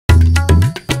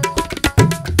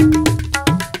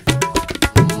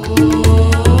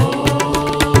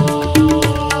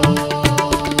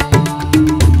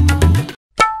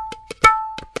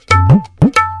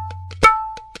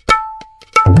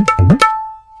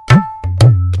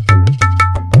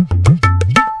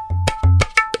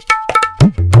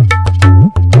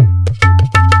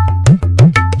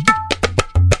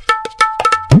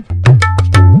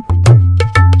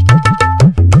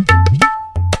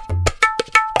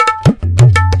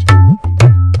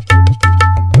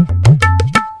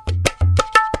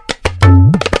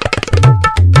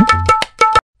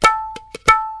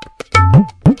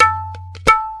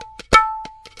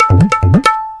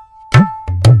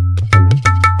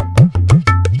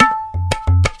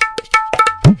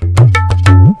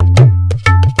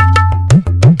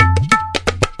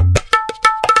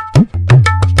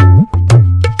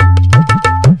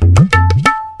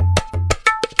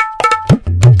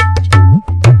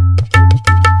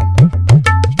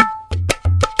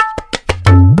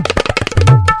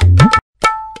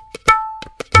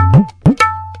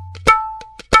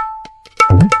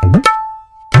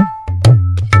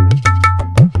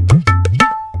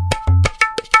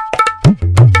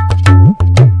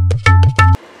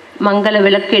மங்கள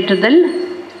விளக்கேற்றுதல்.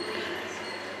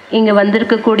 இங்கு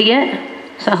வந்திருக்கக்கூடிய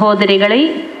சகோதரிகளை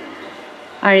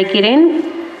அழைக்கிறேன்.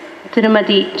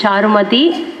 திருமதி சாருமதி,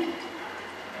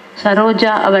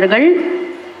 சரோஜா அவர்கள்,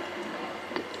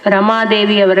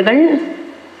 ரமாதேவி அவர்கள்,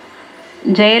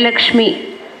 ஜெயலக்ஷ்மி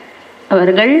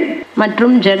அவர்கள்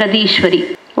மற்றும் ஜெகதீஸ்வரி.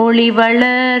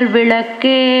 ஒளிவளர்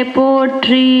விளக்கே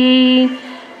போற்றி,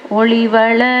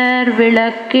 ஒளிவளர்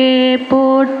விளக்கே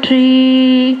போற்றி.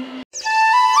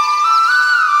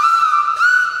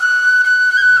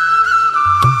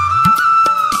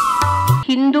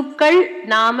 இந்துக்கள்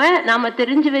நாம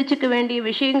தெரிஞ்சு வச்சுக்க வேண்டிய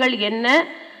விஷயங்கள் என்ன,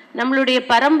 நம்மளுடைய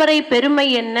பரம்பரை பெருமை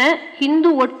என்ன, ஹிந்து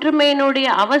ஒற்றுமையினுடைய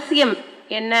அவசியம்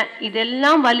என்ன,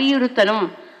 இதெல்லாம் வலியுறுத்தணும்.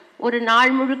 ஒரு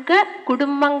நாள் முழுக்க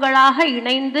குடும்பங்களாக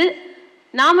இணைந்து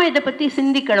நாம இதை பற்றி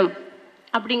சிந்திக்கணும்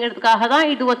அப்படிங்கிறதுக்காக தான்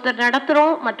இது ஒருத்தர்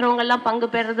நடத்துகிறோம், மற்றவங்கெல்லாம் பங்கு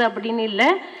பெறுறது அப்படின்னு இல்லை.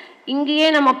 இங்கேயே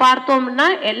நம்ம பார்த்தோம்னா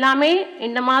எல்லாமே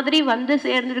இந்த மாதிரி வந்து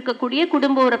சேர்ந்திருக்கக்கூடிய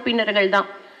குடும்ப உறுப்பினர்கள் தான்.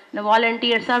 இந்த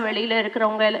வாலண்டியர்ஸாக வெளியில்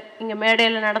இருக்கிறவங்க, இங்கே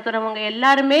மேடையில் நடத்துகிறவங்க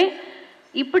எல்லாருமே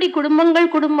இப்படி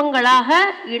குடும்பங்களாக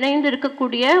இணைந்து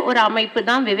இருக்கக்கூடிய ஒரு அமைப்பு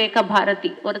தான் விவேக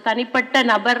பாரதி. ஒரு தனிப்பட்ட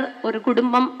நபர், ஒரு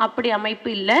குடும்பம் அப்படி அமைப்பு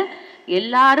இல்லை,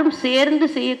 எல்லாரும் சேர்ந்து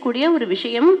செய்யக்கூடிய ஒரு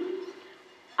விஷயம்.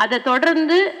 அதை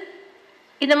தொடர்ந்து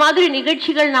இந்த மாதிரி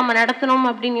நிகழ்ச்சிகள் நம்ம நடத்தணும்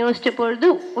அப்படின்னு யோசித்த பொழுது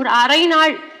ஒரு அரை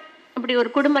நாள் அப்படி ஒரு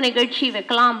குடும்ப நிகழ்ச்சி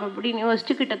வைக்கலாம் அப்படின்னு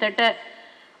யோசிச்சு கிட்டத்தட்ட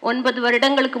 9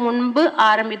 வருடங்களுக்கு முன்பு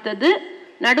ஆரம்பித்தது.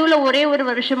 நடுவில் ஒரே ஒரு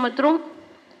வருஷம் மற்றும்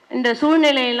இந்த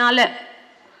சூழ்நிலையினால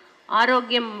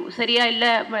ஆரோக்கியம் சரியா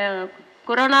இல்லை,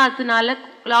 கொரோனாத்தினால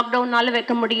லாக்டவுனால்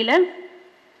வைக்க முடியல.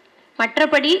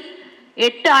 மற்றபடி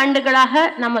 8 ஆண்டுகளாக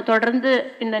நம்ம தொடர்ந்து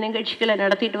இந்த நிகழ்ச்சிகளை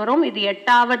நடத்திட்டு வரோம். இது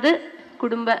 8வது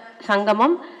குடும்ப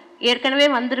சங்கமம். ஏற்கனவே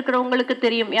வந்திருக்கிறவங்களுக்கு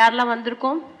தெரியும், யாரெல்லாம்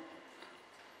வந்திருக்கோம்,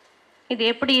 இது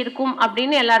எப்படி இருக்கும்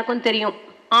அப்படின்னு எல்லாருக்கும் தெரியும்.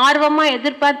 ஆர்வமாக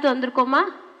எதிர்பார்த்து வந்திருக்கோமா?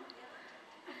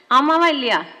 ஆமாவா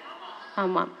இல்லையா?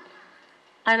 ஆமாம்.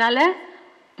 அதனால்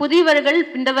புதியவர்கள்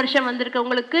இந்த வருஷம்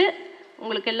வந்திருக்கவங்களுக்கு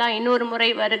உங்களுக்கெல்லாம் இன்னொரு முறை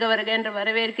வருக வருக என்று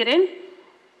வரவேற்கிறேன்.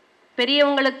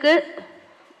 பெரியவங்களுக்கு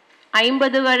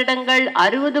 50 வருடங்கள்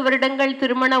 60 வருடங்கள்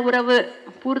திருமண உறவு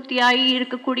பூர்த்தியாகி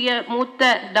இருக்கக்கூடிய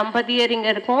மூத்த தம்பதியர்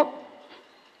இங்கே இருக்கும்.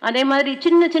 அதே மாதிரி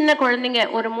சின்ன சின்ன குழந்தைங்க,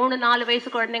 ஒரு 3-4 வயசு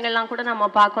குழந்தைங்கள்லாம் கூட நம்ம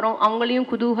பார்க்குறோம். அவங்களையும்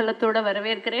குதூகலத்தோடு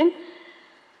வரவேற்கிறேன்.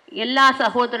 எல்லா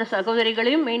சகோதர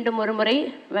சகோதரிகளையும் மீண்டும் ஒரு முறை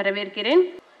வரவேற்கிறேன்.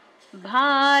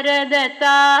 பாரத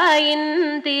தாயின்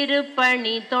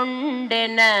திருப்பணி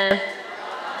தொண்டென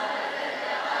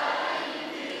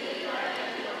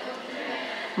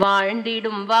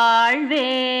வாழ்ந்திடும் வாழ்வே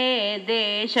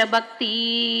தேசபக்தி.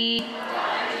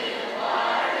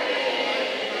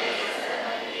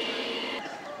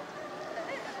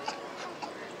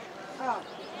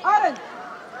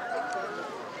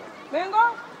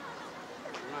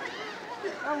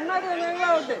 முன்னாடி மேங்கோ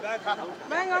அவுட்டு,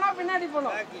 மேங்கோனா பின்னாடி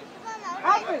போகணும்.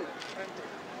 ஆப்பிள்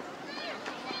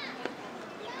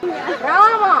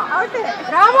ராமா அவுட்டு,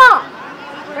 ராமா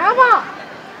ராமா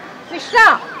கிருஷ்ணா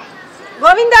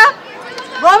கோவிந்தா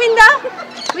கோவிந்தா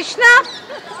கிருஷ்ணா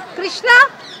கிருஷ்ணா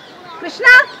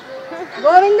கிருஷ்ணா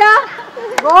கோவிந்தா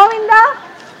கோவிந்தா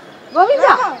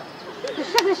கோவிந்தா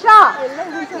கிருஷ்ண கிருஷ்ணா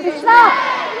கிருஷ்ணா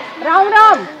ராம்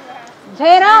ராம்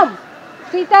ஜெயராம்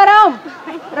सीताराम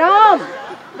राम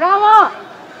रामा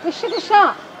कृष्ण कृष्ण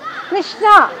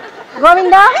कृष्णा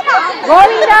गोविंदा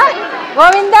गोविंदा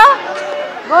गोविंदा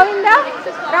गोविंदा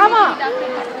रामा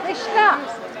कृष्णा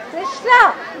कृष्णा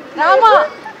रामा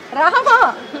रामा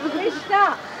कृष्णा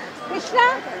कृष्णा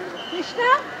कृष्णा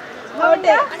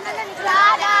गोविंदा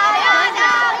राधा राधा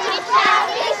कृष्णा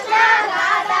कृष्णा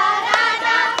राधा राधा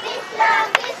कृष्णा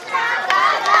कृष्णा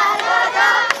राधा राधा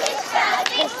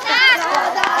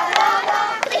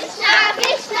कृष्णा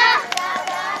कृष्णा राधा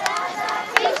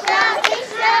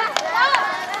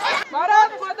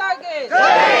भारत माता के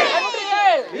जय,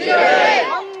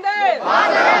 वंदे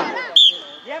मातरम।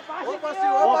 ये पास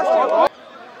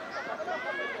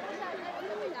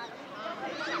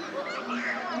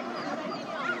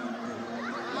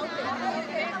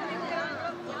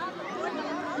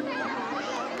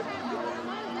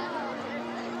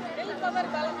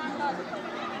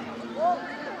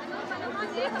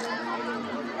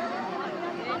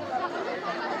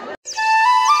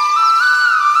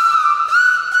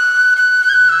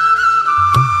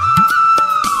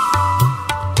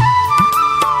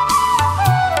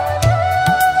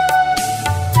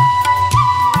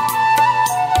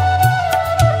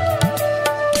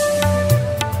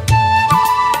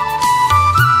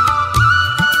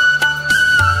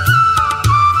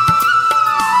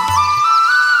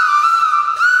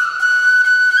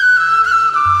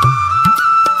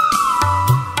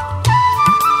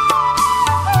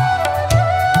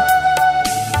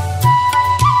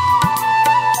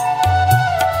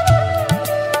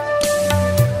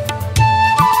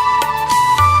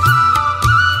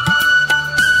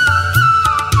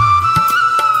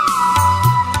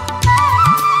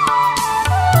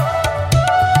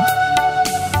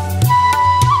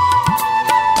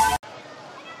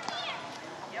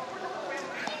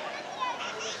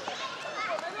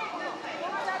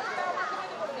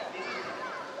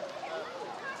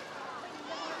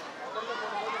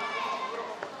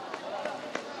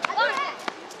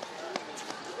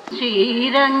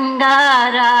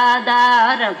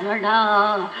ஸ்ரீரங்காராதாரமணா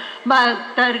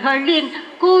பக்தர்களின்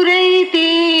குறை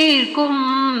தீர்க்கும்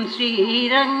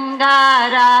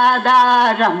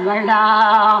ஸ்ரீரங்காராதாரமணா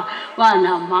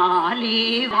வனமாலி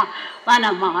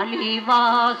வனமாலி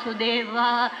வாசுதேவா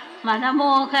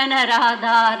மனமோகன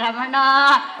ராதாரமணா.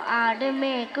 ஆடு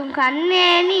மேய்க்கும் கண்ணே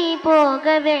நீ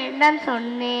போக வேண்டாம்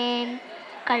சொன்னேன்,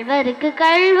 கள்வருக்கு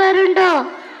கள்வருண்டோ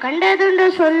கண்டதுண்டோ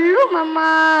சொல்லும்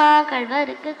அம்மா,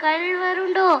 கள்வருக்கு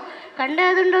கள்வருண்டோ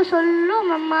கண்டதுண்டோ சொல்லும்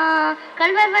அம்மா,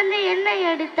 கள்வர் வந்து என்னை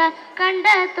அடித்தால் கண்ட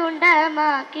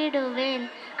துண்டமாக்கிடுவேன்,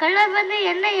 கள்வர் வந்து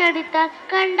என்னை அடித்தால்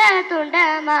கண்ட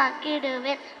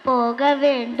துண்டமாக்கிடுவேன், போக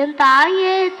வேண்டும்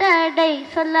தாயே தடை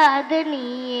சொல்லாது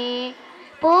நீயே,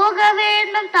 போக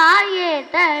வேண்டும் தாயே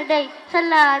தடை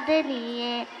சொல்லாது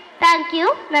நீயே. தேங்க்யூ,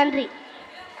 நன்றி.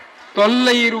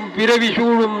 தொல்லையிரும் பிறவி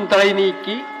சூழும் தலை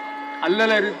நீக்கி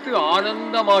அல்லலறுத்து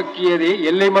ஆனந்தமாக்கியதே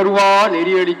எல்லை மறுவா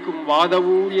நெறியடிக்கும்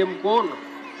வாதவூரியம் கோன்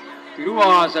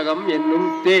திருவாசகம் என்னும்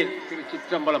தேன்.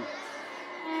 திருச்சிற்றம்பலம்.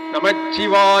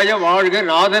 நமச்சிவாய வாழ்க,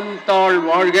 நாதன் தாழ்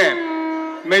வாழ்க,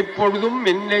 மெய்ப்பொழுதும்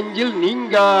நெஞ்சில்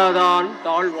நீங்காதான்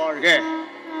தாழ் வாழ்க,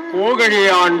 போகழி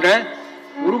ஆண்ட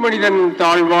உருமனிதன்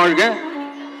தாழ் வாழ்க,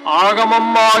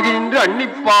 ஆகமம் ஆகின்ற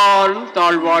அன்னிப்பான்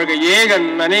தாழ்வாழ்க,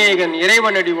 ஏகன் அநேகன்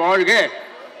இறைவனடி வாழ்க,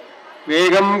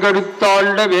 வேகம்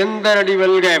கருத்தாண்ட வேந்தனடி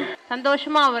வெல்க.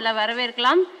 சந்தோஷமா அவளை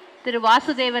வரவேற்கலாம். திரு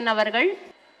வாசுதேவன் அவர்கள்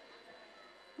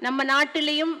நம்ம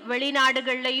நாட்டிலையும்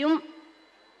வெளிநாடுகள்லையும்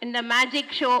இந்த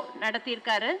magic show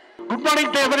நடத்தியிருக்காரு. Good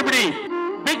morning to everybody.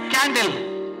 Big candle.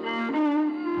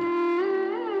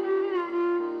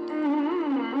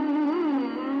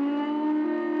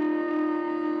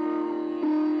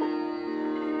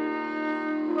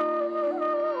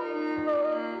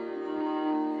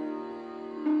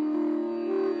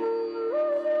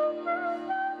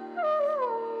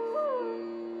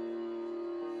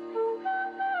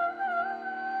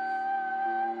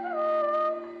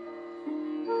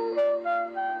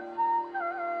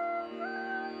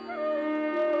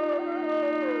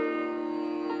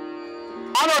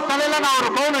 தலையில நான் ஒரு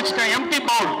பவுல் வச்சுட்டேன், எம்டி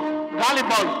பவுல், காலி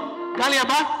பவுல்.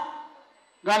 காலியாப்பா?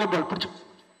 காலி பவுல் பிடிச்சு.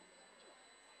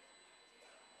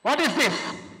 What is this?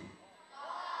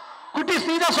 குட்டி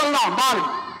சீதா சொல்லலாம் பால்.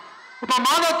 இப்ப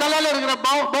மாதவ தலையில இருக்கிற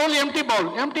பவுல் எம்டி பவுல்.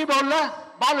 எம்டி பவுல்ல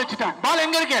பால் வச்சுட்டேன். பால்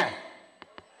எங்க இருக்கு?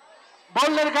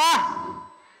 பவுல்ல இருக்கா?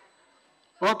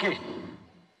 ஓகே,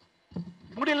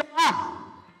 முடியலமா?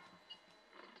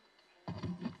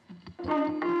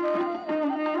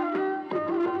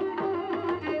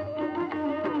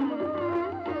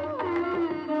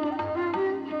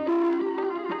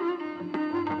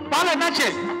 பால் என்னாச்சு?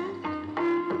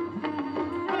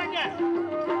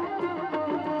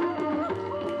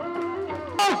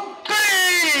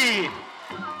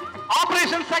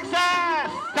 Operation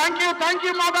success. Thank you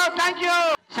thank you Madhav, thank you.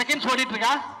 Seconds ஓடிட்டு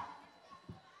இருக்கா?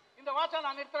 இந்த வாட்சை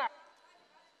நான் நிறுத்துறேன்,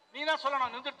 நீ தான்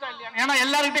சொல்லணும் நிறுத்தா இல்லையா, ஏன்னா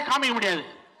எல்லார்கிட்டையும் காமிக்க முடியாது.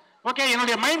 ஓகே,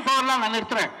 என்னுடைய மைண்ட் பவர்லாம் நான்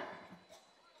நிறுத்துறேன்.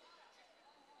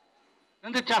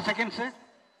 நின்றுச்சா செகண்ட்ஸ்?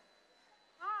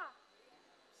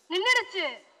 நின்னுடுச்சு.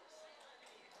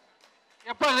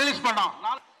 எப்ப ரிலீஸ் பண்ணோம்?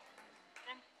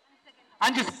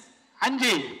 5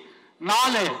 5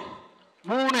 4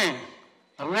 3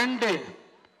 2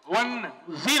 1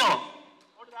 0.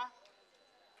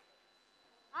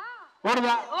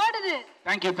 ஓடுதா? ஓடுது.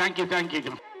 Thank you thank you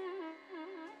thank you.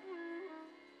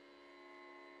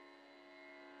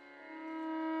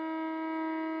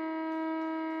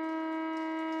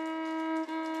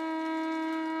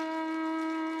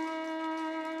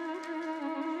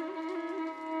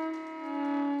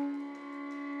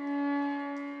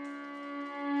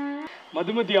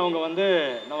 மதுமதி அவங்க வந்து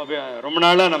நம்ம ரொம்ப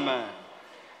நாளாக நம்ம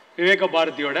விவேக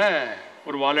பாரதியோட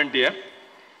ஒரு வாலண்டியர்.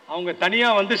 அவங்க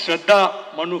தனியாக வந்து ஸ்ரத்தா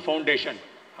மனு ஃபவுண்டேஷன்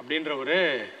அப்படின்ற ஒரு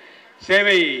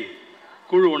சேவை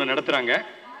குழு ஒன்று நடத்துகிறாங்க.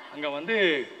 அங்கே வந்து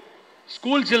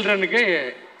ஸ்கூல் சில்ட்ரனுக்கு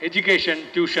எஜுகேஷன்,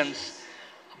 டியூஷன்ஸ்,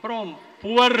 அப்புறம்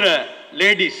புவர்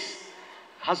லேடிஸ்,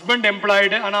 ஹஸ்பண்ட்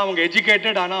எம்ப்ளாய்டு ஆனால் அவங்க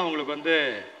எஜுகேட்டட், ஆனால் அவங்களுக்கு வந்து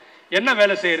என்ன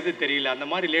வேலை செய்கிறது தெரியல, அந்த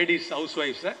மாதிரி லேடிஸ் ஹவுஸ்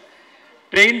ஒய்ஃப்ஸை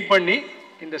ட்ரெயின் பண்ணி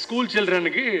இந்த ஸ்கூல்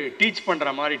சில்ட்ரனுக்கு டீச் பண்ணுற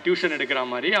மாதிரி, டியூஷன் எடுக்கிற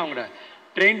மாதிரி அவங்கள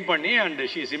ட்ரெயின் பண்ணி, and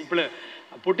she simple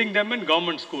pudding them in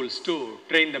government schools to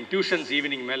train them, tuitions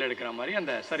evening மேலே எடுக்கிற மாதிரி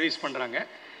அந்த சர்வீஸ் பண்ணுறாங்க.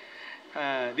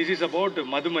 This is about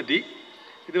Madhumathi.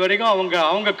 இது வரைக்கும்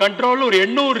அவங்க கண்ட்ரோலில் ஒரு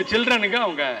 800 சில்ட்ரனுக்கு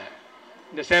அவங்க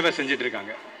இந்த சேவை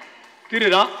செஞ்சிட்ருக்காங்க.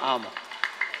 திருதான். ஆமாம்,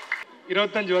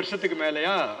 25 வருஷத்துக்கு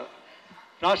மேலேயா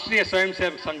ராஷ்ட்ரிய ஸ்வயம்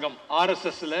சேவக் சங்கம்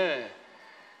RSSல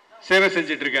சேவை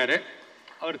செஞ்சிட்ருக்காரு.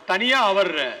 அவர் தனியாக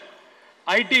அவர்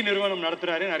ஐடி நிறுவனம்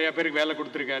நடத்துகிறாரு, நிறையா பேருக்கு வேலை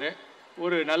கொடுத்துருக்காரு.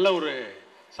 ஒரு நல்ல ஒரு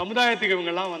சமுதாயத்துக்கு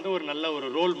இவங்கெல்லாம் வந்து ஒரு நல்ல ஒரு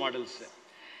ரோல் மாடல்ஸு.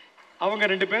 அவங்க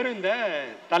 2 பேரும் இந்த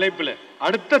தலைப்பில்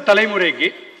அடுத்த தலைமுறைக்கு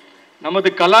நமது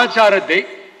கலாச்சாரத்தை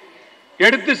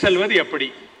எடுத்து செல்வது எப்படி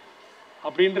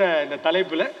அப்படின்ற இந்த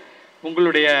தலைப்பில்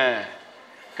உங்களுடைய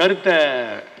கருத்தை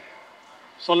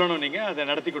சொல்லணும். நீங்கள் அதை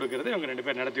நடத்தி கொடுக்கறது இவங்க 2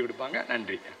 பேர் நடத்தி கொடுப்பாங்க.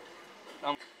 நன்றி.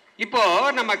 இப்போ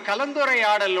நம்ம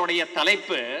கலந்துரையாடலுடைய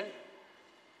தலைப்பு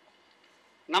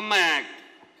நம்ம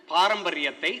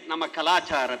பாரம்பரியத்தை, நம்ம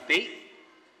கலாச்சாரத்தை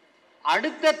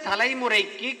அடுத்த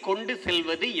தலைமுறைக்கு கொண்டு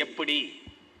செல்வது எப்படி?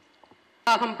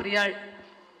 பிரியாள்,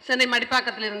 சென்னை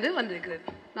மடிப்பாக்கத்திலிருந்து வந்திருக்கிறேன்.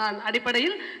 நான்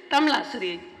அடிப்படையில் தமிழ்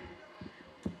ஆசிரியை.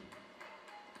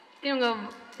 இவங்க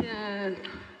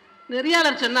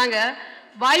நெறியாளர் சொன்னாங்க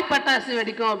வாய் பட்டாசு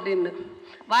வெடிக்கும் அப்படின்னு.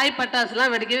 வாய்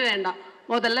பட்டாசுலாம் வெடிக்கவே வேண்டாம்.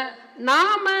 முதல்ல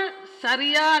நாம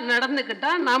சரியா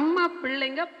நடந்துக்கிட்டா நம்ம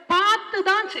பிள்ளைங்க பார்த்து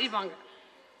தான் செய்வாங்க.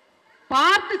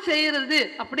 பார்த்து செய்யறது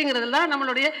அப்படிங்கிறதுலாம்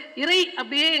நம்மளுடைய இறை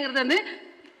அப்படியேங்கிறது வந்து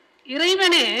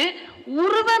இறைவனே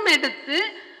உருவம் எடுத்து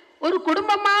ஒரு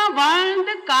குடும்பமா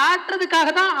வாழ்ந்து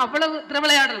காட்டுறதுக்காக தான் அவ்வளவு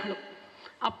திருவிளையாடல்களும்.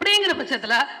 அப்படிங்கிற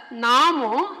பட்சத்துல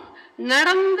நாமும்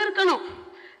நடந்திருக்கணும்.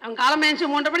 அவங்க காலம்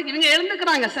எழுந்து 3 மணிக்கு இவங்க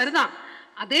எழுந்துக்கிறாங்க, சரிதான்.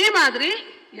 அதே மாதிரி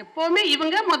எப்பவுமே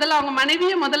இவங்க முதல்ல அவங்க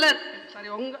மனைவியை முதல்ல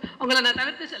உங்களை நான்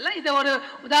தவிர்த்து சொல்ல, இதை ஒரு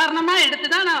உதாரணமா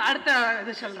எடுத்துதான் நான் அடுத்த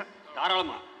இது சொல்றேன்.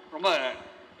 தாராளமா. ரொம்ப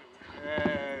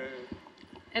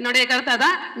என்னுடைய கருத்தை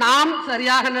தான், நாம்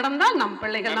சரியாக நடந்தால் நம்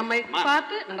பிள்ளைகள் நம்மை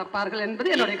பார்த்து நடப்பார்கள்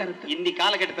என்பது என்னுடைய கருத்து. இந்த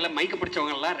காலகட்டத்தில் மைக்கு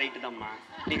பிடிச்சவங்க எல்லாம் ரைட்டு தான்மா.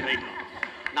 நீங்க ரைட்,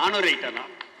 நானும் ரைட்டா தான்.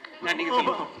 நீங்க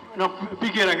சொல்லுங்க. நான்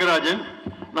பி.கே. ரங்கராஜன்.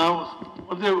 நான்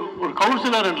வந்து ஒரு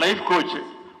counsellor and life coach.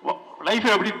 Life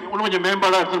எப்படி இன்னும் கொஞ்சம்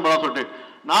மேம்பாடாக எடுத்துன்னு போகலாம் சொல்லிட்டு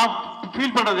நான்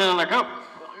ஃபீல் பண்ணுறது என்னன்னாக்கா,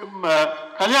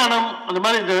 கல்யாணம் அந்த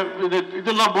மாதிரி இந்த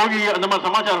இதெல்லாம் போகி அந்த மாதிரி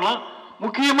சமாச்சாரம்லாம்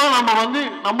முக்கியமாக நம்ம வந்து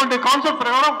நம்மளுடைய கான்செப்ட்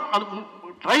பிரகாரம் அது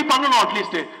ட்ரை பண்ணணும்.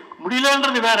 அட்லீஸ்ட்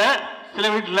முடியலன்றது வேற சில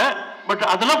வீட்டில், பட்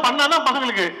அதெல்லாம் பண்ணாதான்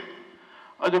பசங்களுக்கு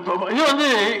அது. இது வந்து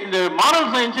இந்த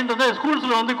மாரல் சயின்ஸ்ன்றதை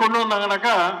ஸ்கூல்ஸில் வந்து கொண்டு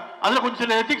வந்தாங்கன்னாக்கா அதில் கொஞ்சம்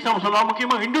சில எத்திக்ஸ் நம்ம சொல்லலாம்.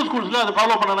 முக்கியமாக ஹிந்து ஸ்கூல்ஸில் அதை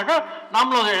ஃபாலோ பண்ணானாக்கா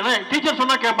நாமளும் அதை, ஏன்னா டீச்சர்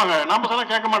சொன்னால் கேட்பாங்க, நாம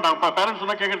சொன்னால் கேட்க மாட்டாங்க, பேரண்ட்ஸ்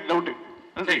சொன்னால் கேட்கறது டவுட்டு.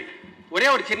 சரி, ஒரே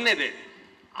ஒரு சின்ன இது,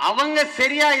 அவங்க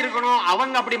சரியா இருக்கணும்,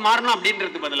 அவங்க அப்படி மாறணும்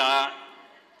அப்படின்றது பதிலா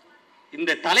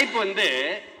இந்த தலைப்பு வந்து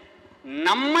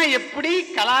நம்ம எப்படி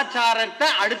கலாச்சாரத்தை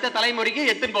அடுத்த தலைமுறைக்கு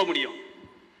எடுத்துன்னு போக முடியும்.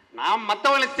 நான்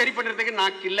மற்றவங்களை சரி பண்றதுக்கு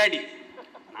நான் கில்லாடி,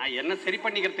 நான் என்ன சரி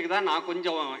பண்ணிக்கிறதுக்கு தான் நான்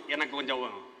கொஞ்சம், எனக்கு கொஞ்சம்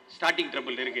ஸ்டார்டிங்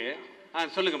ட்ரபிள் இருக்கு.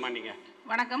 சொல்லுங்கம்மா நீங்க.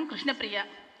 வணக்கம், கிருஷ்ணபிரியா.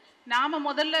 நாம்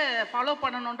முதல்ல ஃபாலோ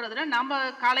பண்ணணுன்றதுல நம்ம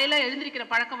காலையில் எழுந்திருக்கிற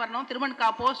பழக்கம் வரணும். திருமண்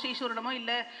காப்போ ஸ்ரீசூரணமோ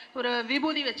இல்லை ஒரு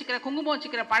விபூதி வச்சுக்கிற குங்குமம்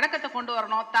வச்சுக்கிற பழக்கத்தை கொண்டு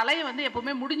வரணும். தலையை வந்து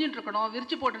எப்பவுமே முடிஞ்சுட்டு இருக்கணும்,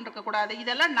 விரிச்சு போட்டுன்னு இருக்கக்கூடாது.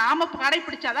 இதெல்லாம் நாம்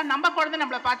கடைப்பிடிச்சாதான் நம்ம குழந்தை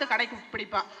நம்மளை பார்த்து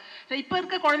கடைப்பிடிப்பா. இப்போ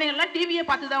இருக்க குழந்தைங்கள்லாம் டிவியை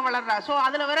பார்த்து தான் வளர்றா. ஸோ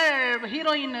அதில் வர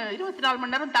ஹீரோயின் 24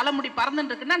 மணி நேரம் தலைமுடி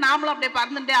பறந்துட்டு இருக்குன்னா நாமளும் அப்படியே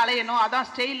பறந்துட்டே அலையணும், அதான்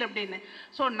ஸ்டைல் அப்படின்னு.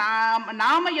 ஸோ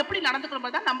நாம் எப்படி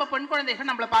நடந்துக்கணும் தான் நம்ம பெண்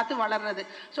குழந்தைகள் நம்மளை பார்த்து வளர்றது.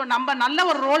 ஸோ நம்ம நல்ல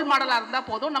ஒரு ரோல் மாடலாக இருந்தால்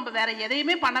போதும், நம்ம வேற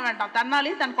எதையுமே பண்ண வேண்டாம்,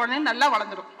 தன்னாலே தன் குழந்தைங்க நல்லா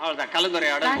வளர்ந்துடும். அவ்வளவுதான்,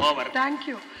 கலந்துரையாடல் ஓவர்.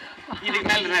 தேங்க்யூ. இதுக்கு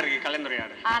மேல என்ன இருக்கு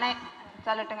கலந்துரையாடல்?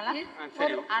 சொல்லட்டுங்களா?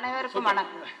 அனைவருக்கும்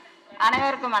வணக்கம்.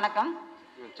 அனைவருக்கும் வணக்கம்.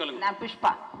 சொல்லுங்க. நான்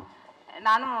புஷ்பா.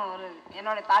 நானும் ஒரு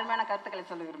என்னோட தாழ்மையான கருத்துக்களை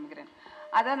சொல்ல விரும்புகிறேன்.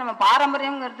 அதாவது நம்ம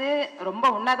பாரம்பரியங்கிறது ரொம்ப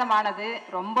உன்னதமானது,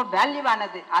 ரொம்ப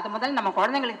வேல்யூவானது. அது முதல்ல நம்ம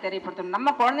குழந்தைங்களுக்கு தெரியப்படுத்தணும்.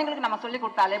 நம்ம குழந்தைங்களுக்கு நம்ம சொல்லி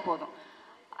கொடுத்தாலே போதும்.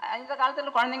 இந்த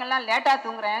காலத்தில் குழந்தைங்கள்லாம் லேட்டாக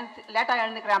தூங்குறேன், லேட்டாக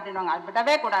எழுந்துக்கிறேன் அப்படின்வாங்க. அது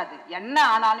விடவே கூடாது. என்ன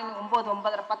ஆனாலும் 9,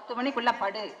 9:30, 10 மணிக்குள்ளே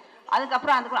படு,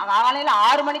 அதுக்கப்புறம் அதுக்கு காலையில்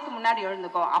 6 மணிக்கு முன்னாடி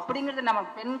எழுந்துக்கோ அப்படிங்கிறது நம்ம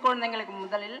பெண் குழந்தைங்களுக்கு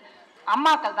முதலில்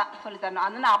அம்மாக்கள் தான் சொல்லித்தரணும்.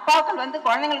 அதனால அப்பாக்கள் வந்து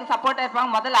குழந்தைங்களுக்கு சப்போர்ட்டாக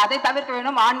இருப்பாங்க. முதல்ல அதை தவிர்க்க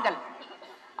வேணும்.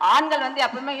 ஆண்கள் வந்து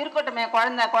எப்பவுமே இருக்கட்டுமே,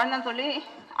 குழந்தைன்னு சொல்லி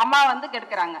அம்மா வந்து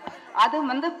கெடுக்கிறாங்க. அது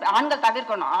வந்து ஆண்கள்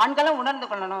தவிர்க்கணும். ஆண்களும் உணர்ந்து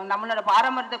கொள்ளணும். நம்மளோட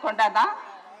பாரம்பரியத்தை கொண்டாதான்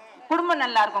குடும்பம்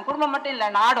நல்லா இருக்கும். குடும்பம் மட்டும் இல்லை,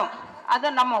 நாடும். அது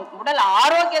நம்ம உடல்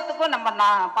ஆரோக்கியத்துக்கும் நம்ம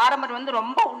பாரம்பரியம் வந்து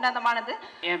ரொம்ப உன்னதமானது.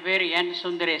 என் பேர் என்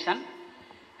சுந்தரேசன்.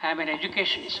 ஐ am an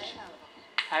educationist.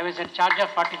 I was in charge of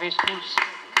 45 schools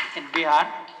in Bihar,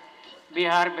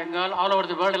 Bengal, all over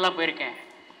the world எல்லாம் போயிருக்கேன்.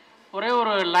 ஒரே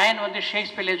ஒரு லைன் வந்து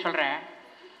ஷேக்ஸ்பியர்லேயே சொல்கிறேன்.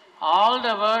 All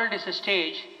the world is a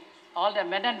stage, all the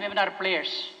men and women are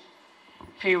players.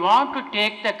 If we want to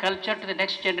take the culture to the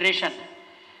next generation,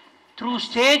 through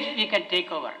stage we can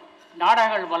take over.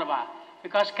 நாடகங்கள் மூலமாக,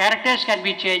 because characters can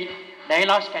be changed,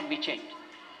 dialogues can be changed.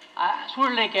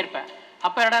 சூழ்நிலைக்கு ஏற்ப,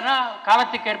 அப்போ என்னன்னா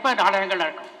காலத்துக்கு ஏற்ப நாடகங்கள்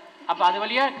இருக்கும். அப்போ அது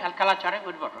வழியாக கலாச்சாரம்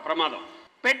உருவாக்கும். பிரமாதம்.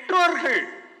 பெற்றோர்கள்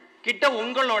கிட்ட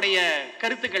உங்களுடைய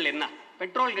கருத்துக்கள் என்ன?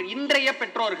 பெற்றோர்கள், இன்றைய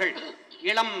பெற்றோர்கள்,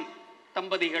 இளம்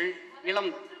தம்பதிகள்,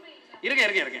 இளம்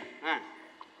இருக்க.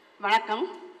 வணக்கம்,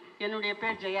 என்னுடைய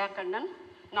பேர் ஜெயா கண்ணன்.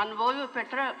 நான் ஓய்வு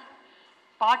பெற்ற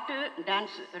பாட்டு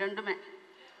டான்ஸ் ரெண்டுமே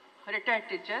ரிட்டையர்ட்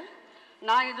டீச்சர்.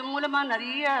 நான் இது மூலமாக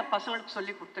நிறைய பசங்களுக்கு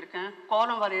சொல்லி கொடுத்துருக்கேன்.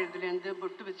 கோலம் வரைகிறதுலேருந்து,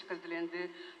 பொட்டு வச்சுக்கிறதுலேருந்து,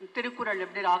 திருக்குறள்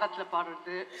எப்படி ராகத்தில்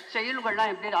பாடுறது,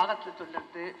 செயல்கள்லாம் எப்படி ராகத்தில்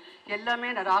சொல்கிறது, எல்லாமே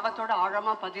நான் ராகத்தோட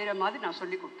ஆழமாக பதிகிற மாதிரி நான்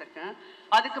சொல்லி கொடுத்துருக்கேன்.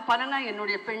 அதுக்கு பலனாக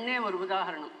என்னுடைய பெண்ணே ஒரு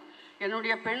உதாரணம்.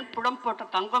 என்னுடைய பெண் புடம் போட்ட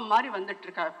தங்கம் மாதிரி வந்துட்டு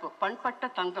இருக்கா. இப்போ பண்பட்ட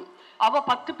தங்கம். அவள்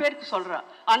 10 பேருக்கு சொல்கிறா,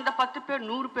 அந்த 10 பேர்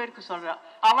 100 பேருக்கு சொல்கிறா.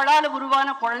 அவளால்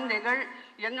உருவான குழந்தைகள்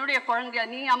என்னுடைய குழந்தையா,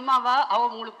 நீ அம்மாவா, அவள்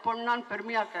உங்களுக்கு பொண்ணான்னு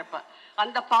பெருமையாக கேட்பா.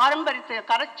 அந்த பாரம்பரியத்தை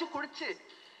கரைச்சி குடிச்சு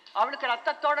அவளுக்கு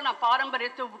ரத்தத்தோட நான்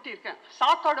பாரம்பரியத்தை ஊட்டியிருக்கேன்.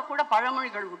 சாத்தோட கூட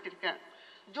பழமொழிகள் ஊட்டியிருக்கேன்,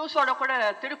 ஜூஸோட கூட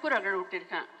திருக்குறள்கள்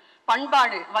ஊட்டியிருக்கேன்.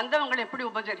 பண்பாடு, வந்தவங்களை எப்படி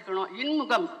உபசரிக்கணும்,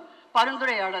 இன்முகம்,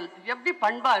 பரிந்துரையாடல், எப்படி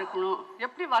பண்பாக இருக்கணும்,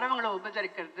 எப்படி வரவங்களை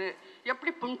உபசரிக்கிறது,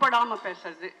 எப்படி புண்படாமல்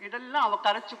பேசுறது, இதெல்லாம் அவள்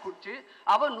கரைச்சி குடிச்சு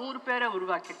அவள் 100 பேரை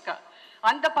உருவாக்கியிருக்கா.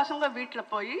 அந்த பசங்க வீட்டில்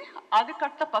போய்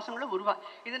அதுக்கடுத்த பசங்களை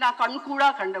இது நான்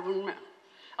கண்கூடாக கண்ட உண்மை.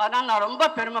 அதனால் நான் ரொம்ப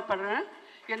பெருமைப்படுறேன்.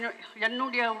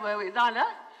 என்னுடைய இதால்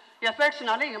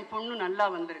எஃபர்ட்ஸ்னால என் பொண்ணு நல்லா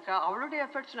வந்திருக்கா. அவளுடைய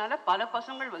எஃபர்ட்ஸ்னால பல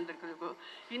பசங்கள் வந்திருக்கு.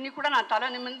 இன்னி கூட நான் தலை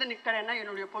நிமிர்ந்து நிற்கிறேன்னா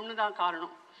என்னுடைய பொண்ணு தான்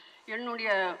காரணம். என்னுடைய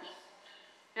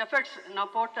எஃபர்ட்ஸ்,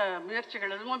 நான் போட்ட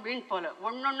முயற்சிகள் எதுவும் வீண் போல,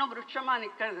 ஒன்னொன்னும் விருட்சமாக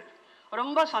நிற்கிறது.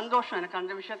 ரொம்ப சந்தோஷம் எனக்கு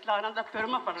அந்த விஷயத்தில். அதனால தான்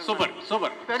பெருமைப்படுறேன். சூப்பர்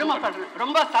சூப்பர் பெருமைப்படுறேன்.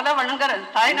 ரொம்ப தலை வணங்குறேன்.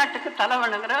 தாய்நாட்டுக்கு தலை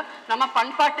வணங்குறேன், நம்ம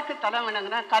பண்பாட்டுக்கு தலை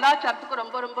வணங்குறேன், கலாச்சாரத்துக்கு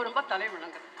ரொம்ப ரொம்ப ரொம்ப தலை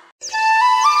வணங்குறேன்.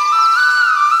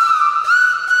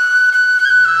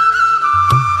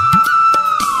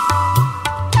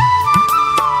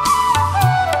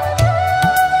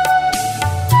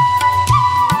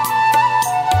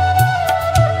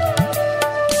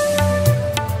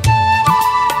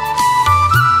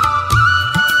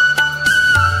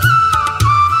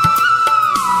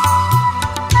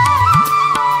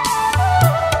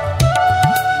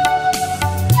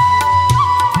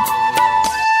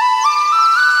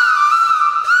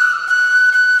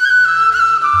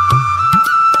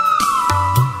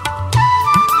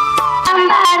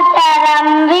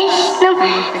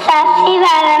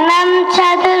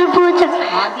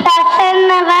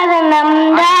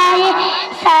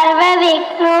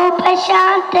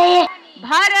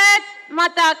 भारत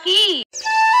माता की।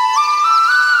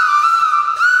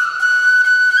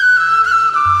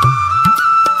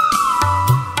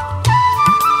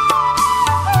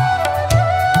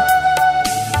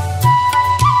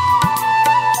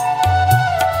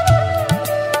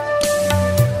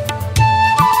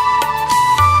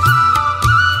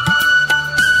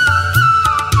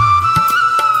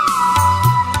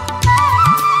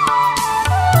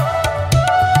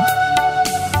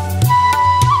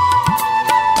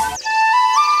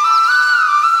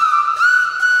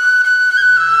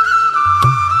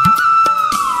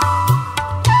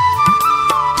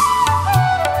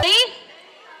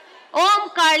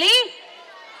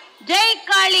 जय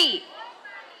काली,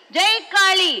 जय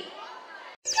काली।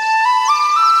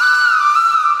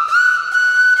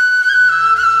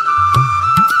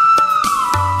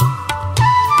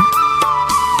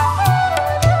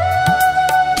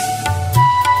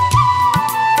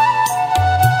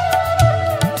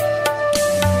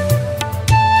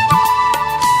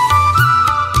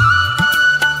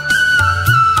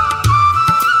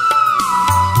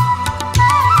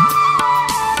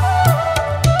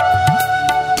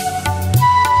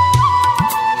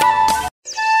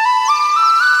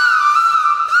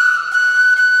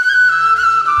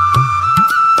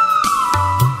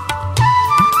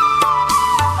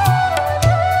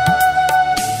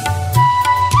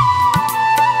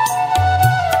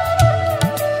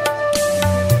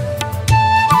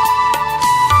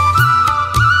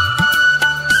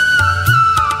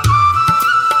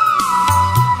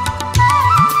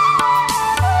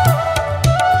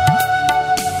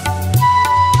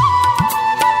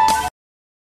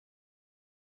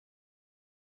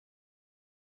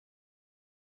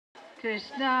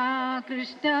 कृष्ण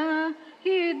कृष्ण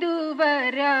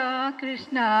यदुवरा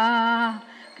कृष्ण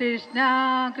कृष्ण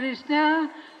कृष्ण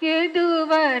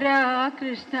यदुवरा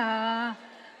कृष्ण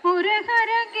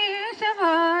मुरहर केशव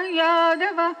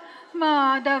यादव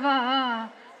माधव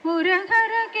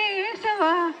मुरहर केशव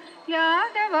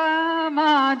यादव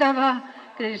माधव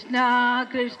कृष्ण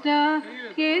कृष्ण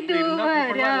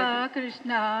यदुवरा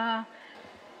कृष्ण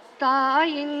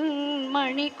தாயின்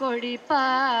மணி கொடி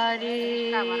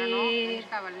பாரீர்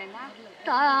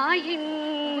தாயின்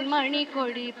மணி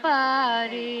கொடி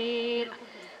பாரீர்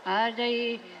அதை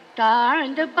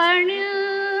தாழ்ந்து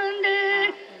பணிந்து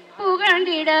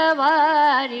புகழ்ந்திடவாரீர்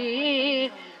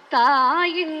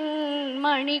தாயின்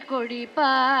மணி கொடி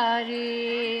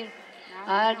பாரீர்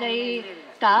அதை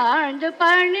தாழ்ந்து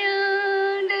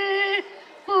பணிந்து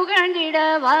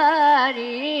புகழ்ந்திடவாரீர்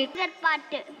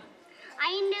பாட்டு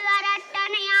ஐந்து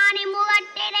கரத்தனை யானை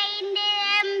முகத்திரை இந்து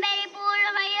எம்பெரி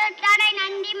பூழுமையுத்தனை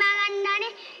நந்தி மகந்தனை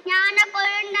ஞான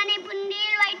கொழுந்தனை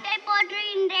புந்தியில் வைத்தை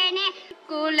போற்றுகின்றேனே.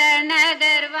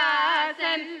 குலநகர்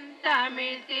வாசன்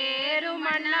தமிழ் தேரும்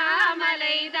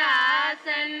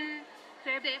அண்ணாமலைதாசன்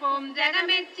செப்பும்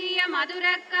ஜெகமெச்சிய மதுர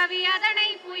கவி அதனை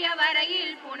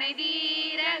புயவரையில்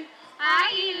புனைதீரன்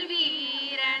ஆயில்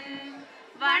வீரன்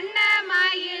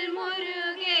வண்ணமயில்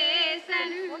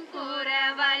முருகேசன்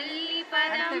குரவல்லி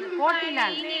பதம்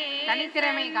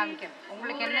தனித்திறமை காமிக்கும்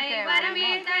உங்களுக்கு என்ன வரமே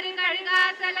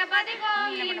தருகழ்காசல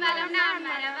பதிகோவில் வலம் நான்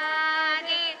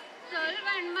மறவாதே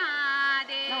சொல்வன்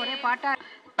மாதே. ஒரே பாட்டா.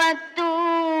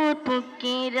 பத்தூர்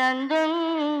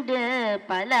புக்கிரந்துண்டு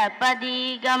பல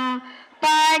பதிகம்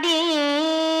பாடி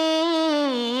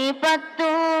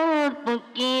பத்தூர்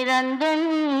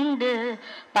புக்கிரந்துண்டு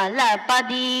பல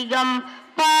பதிகம்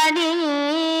பாடி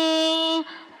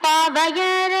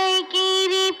பாவையரை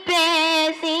கீறி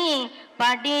பேசி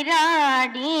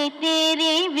படிராடி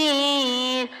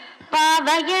திரிவீர்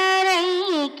பாவையரை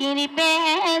கிரி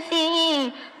பேசி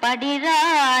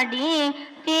படிராடி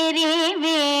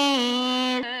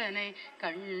திரிவீர்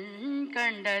கண்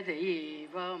கண்ட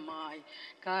தெய்வமாய்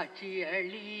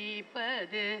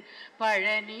காட்சியளிப்பது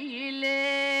பழனியிலே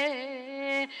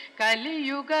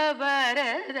கலியுக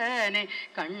வரதனை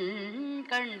கண்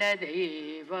கண்ட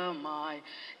தெய்வமாய்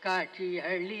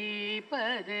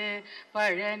காட்சியளிப்பது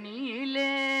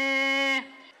பழனியிலே.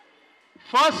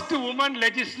 First woman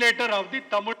legislator of the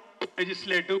Tamil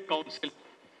Legislative Council.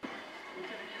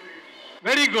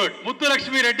 Very good.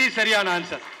 Muthulakshmi Reddy, சரியான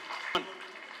answer.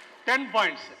 10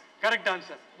 points. Correct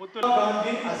answer.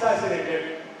 Gandhi assassinated.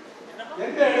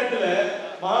 எந்த இடத்துல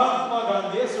மகாத்மா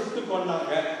காந்தியை சுட்டு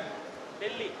கொன்னாங்க?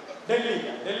 டெல்லி.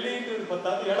 டெல்லின்றது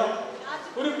பத்தாவது இடம்.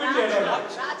 குறிப்பிட்ட இடம்.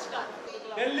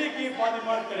 டெல்லிக்கு பாதி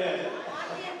மார்க் கிடையாது.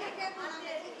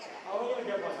 அவங்களும்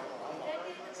கேட்பாங்க.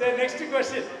 சரி, next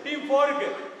question. Team 4க்கு.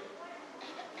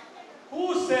 Who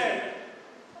said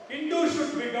Hindus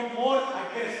should become more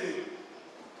aggressive?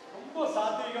 ரொம்ப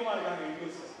சாத்வீகமா இருக்காங்க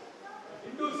ஹிந்துஸ்.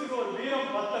 ஹிந்துஸுக்கு ஒரு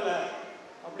வீரம் பத்தல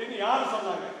அப்படின்னு யார்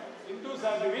சொன்னாங்க? Hindus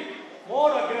have to be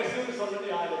more aggressive சொன்னது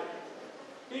யாரு?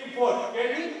 Team 4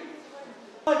 கேள்வி.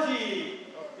 ஜி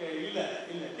ஓகே இல்ல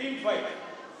Team 5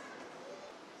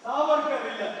 சாவர்கர்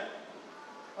இல்ல.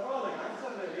 பரவாயில்லை,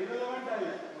 ஆன்சர் irrelevant இல்ல.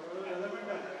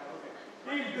 relevant okay.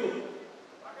 Team 2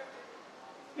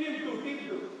 Team 3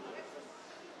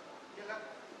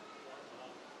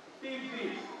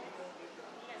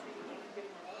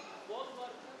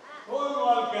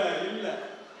 Golwalkar இல்ல.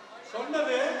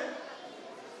 சொன்னது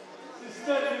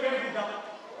சிஸ்டர் நிவேதிதா.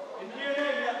 இந்தியனே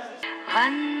இல்ல.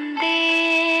 வந்தே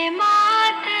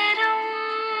மாதரம்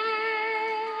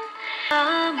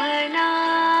ஆமனா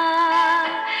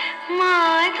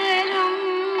மாதரம்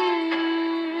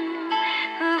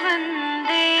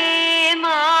வந்தே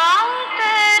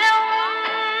மாதரம்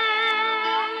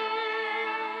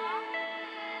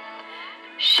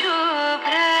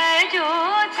शुभ्र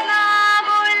ज्योत्स्ना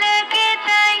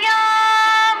पुलकितयामिनी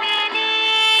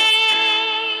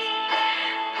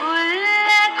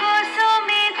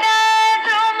पुल्लकुसुमित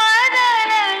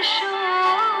द्रुमदल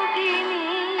शोभिनी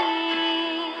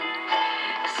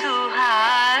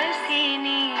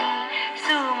सुहासिनी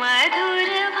सुमधुर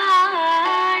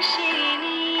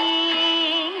भाषिणी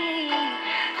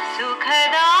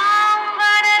सुखदां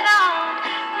वरदां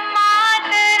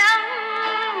मातरं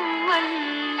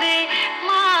वन्दे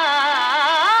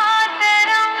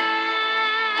मातरम्.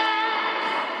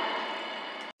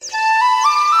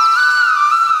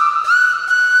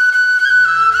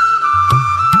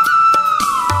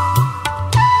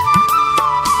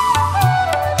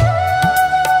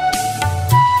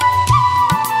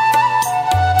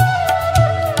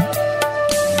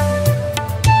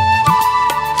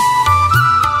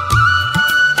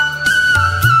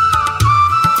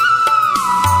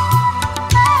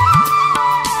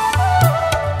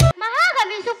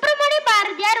 மகாகவி சுப்பிரமணிய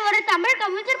பாரதியார் ஒரு தமிழ்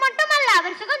கவிஞர் மட்டுமல்ல,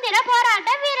 அவர் சுதந்திர போராட்ட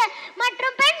வீரர்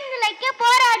மற்றும் பெண் நிலைக்கு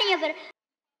போராடியவர்.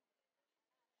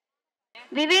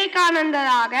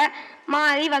 விவேகானந்தராக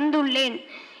மாறி வந்துள்ளேன்.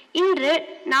 இன்று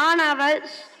நான் அவர்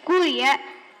கூறிய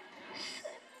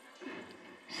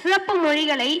சிறப்பு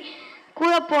மொழிகளை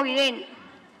கூறப்போகிறேன்.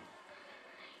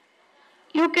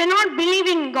 You cannot believe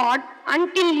in God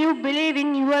until you believe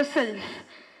in yourself.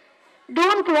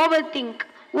 Don't overthink.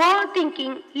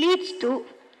 Overthinking leads to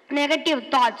negative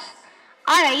thoughts.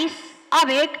 Arise,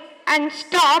 awake, and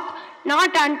stop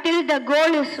not until the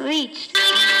goal is reached.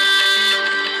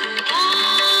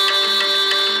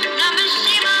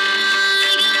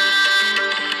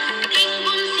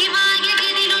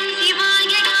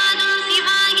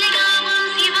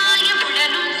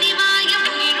 சிவாய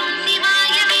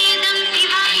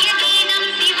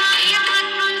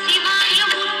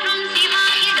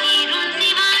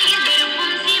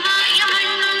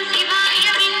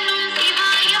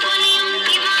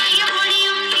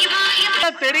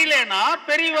தெரியலனா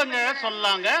பெரியவங்க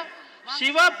சொல்லாங்க.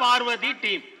 சிவ பார்வதி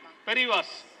டீம்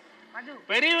பெரியவாஸ்,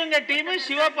 பெரியவங்க டீம்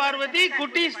சிவ பார்வதி,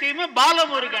 குட்டீஸ் டீம்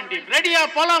பாலமுருகன் டீம். ரெடியா?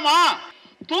 போலாமா?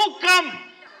 தூக்கம்.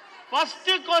 First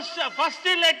question, first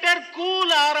letter கூல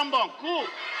ஆரம்பம். கூ.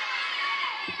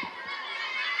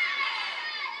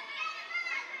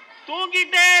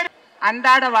 தூங்கிட்டே.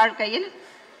 அன்றாட வாழ்க்கையில்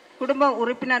குடும்ப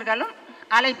உறுப்பினர்களும்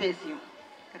அலைபேசியும்.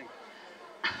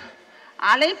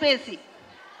 அலைபேசி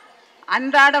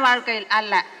அன்றாட வாழ்க்கையில்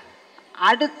அல்ல,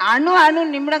 அணு அணு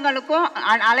நிமிடங்களுக்கும்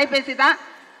அலைபேசி தான்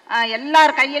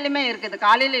எல்லார் கையிலுமே இருக்குது.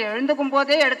 காலையில் எழுந்துக்கும்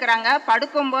போதே எடுக்கிறாங்க,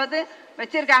 படுக்கும் போது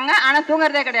வச்சிருக்காங்க, ஆனால்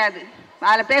தூங்குறதே கிடையாது.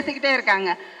 அதில் பேசிக்கிட்டே இருக்காங்க.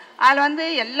 அதில் வந்து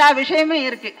எல்லா விஷயமும்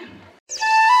இருக்கு.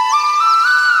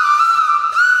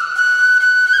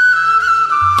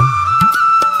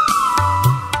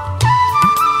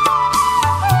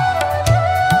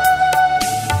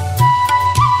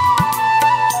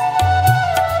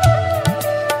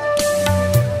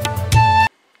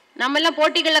 நம்ம எல்லாம்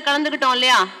போட்டிகளில் கலந்துக்கிட்டோம்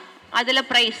இல்லையா, அதில்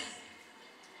பிரைஸ்.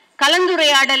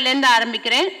 கலந்துரையாடல்லேருந்து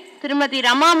ஆரம்பிக்கிறேன். திருமதி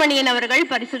ரமாமணியன்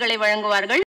அவர்கள் பரிசுகளை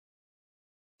வழங்குவார்கள்.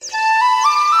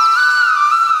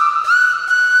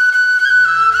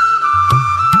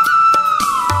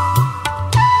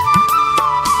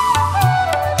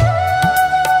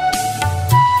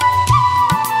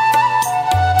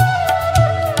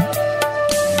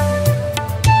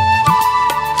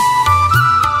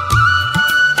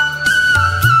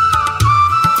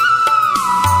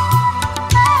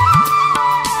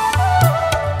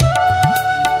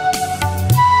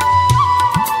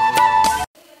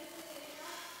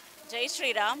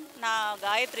 ஸ்ரீராம். நான்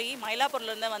காயத்ரி,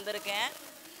 மயிலாப்பூர்லேருந்து வந்திருக்கேன்.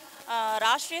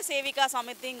 ராஷ்ட்ரிய சேவிகா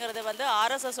சமிதிங்கிறது வந்து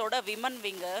ஆர்எஸ்எஸோட விமன்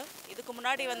விங்கு. இதுக்கு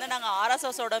முன்னாடி வந்து நாங்கள்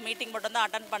ஆர்எஸ்எஸோட மீட்டிங் மட்டும்தான்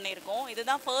அட்டன் பண்ணியிருக்கோம்.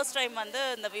 இதுதான் ஃபர்ஸ்ட் டைம் வந்து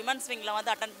இந்த விமன்ஸ் விங்கில்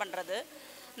வந்து அட்டன் பண்ணுறது.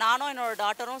 நானும் என்னோடய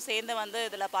டாட்டரும் சேர்ந்து வந்து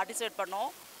இதில் பார்ட்டிசிபேட்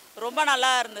பண்ணோம். ரொம்ப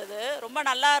நல்லா இருந்தது. ரொம்ப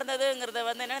நல்லா இருந்ததுங்கிறது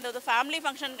வந்து என்ன, இது வந்து ஃபேமிலி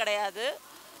ஃபங்க்ஷன் கிடையாது,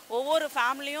 ஒவ்வொரு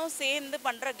ஃபேமிலியும் சேர்ந்து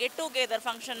பண்ணுற கெட் டுகெதர்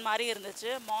ஃபங்க்ஷன் மாதிரி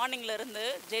இருந்துச்சு. மார்னிங்லேருந்து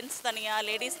ஜென்ட்ஸ் தனியாக,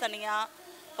 லேடிஸ் தனியாக,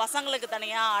 பசங்களுக்கு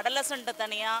தனியாக, அடலசன்ட்டு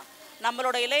தனியாக,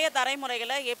 நம்மளோட இளைய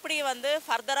தலைமுறைகளை எப்படி வந்து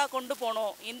ஃபர்தராக கொண்டு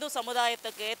போகணும், இந்து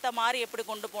சமுதாயத்துக்கு ஏற்ற மாதிரி எப்படி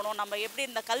கொண்டு போகணும், நம்ம எப்படி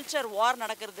இந்த கல்ச்சர் வார்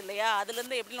நடக்கிறது இல்லையா,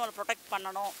 அதுலேருந்து எப்படி நம்ம ப்ரொடெக்ட்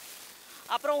பண்ணணும்,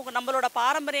 அப்புறம் நம்மளோட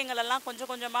பாரம்பரியங்கள் எல்லாம்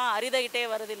கொஞ்சம் கொஞ்சமாக அரிதாயிட்டே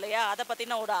வருது இல்லையா, அதை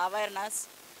பற்றின ஒரு அவேர்னஸ்.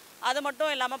 அது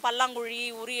மட்டும் இல்லாமல் பல்லாங்குழி,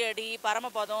 உரியடி,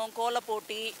 பரமபதம்,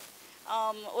 கோலப்போட்டி,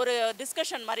 ஒரு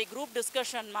டிஸ்கஷன் மாதிரி, குரூப்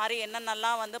டிஸ்கஷன் மாதிரி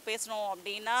என்னென்னலாம் வந்து பேசணும்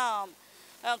அப்படின்னா,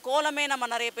 கோலமே நம்ம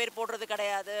நிறைய பேர் போடுறது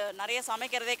கிடையாது, நிறைய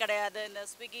சமைக்கிறதே கிடையாது, இந்த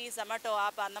ஸ்விக்கி, ஜொமேட்டோ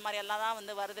ஆப் அந்த மாதிரி எல்லாம் தான்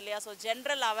வந்து வருது இல்லையா. ஸோ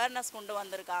ஜென்ரல் அவேர்னஸ் கொண்டு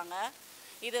வந்திருக்காங்க.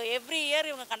 இது எவ்ரி இயர்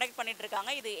இவங்க கண்டக்ட்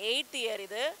பண்ணிகிட்ருக்காங்க. இது 8th இயர்.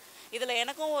 இதில்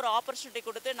எனக்கும் ஒரு ஆப்பர்ச்சுனிட்டி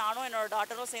கொடுத்து நானும் என்னோடய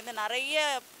டாட்டரும் சேர்ந்து நிறைய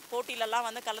போட்டியிலலாம்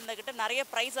வந்து கலந்துக்கிட்டு நிறைய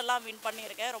ப்ரைஸ் எல்லாம் வின்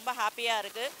பண்ணியிருக்கேன். ரொம்ப ஹாப்பியாக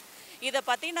இருக்குது. இதை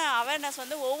பற்றின அவேர்னஸ்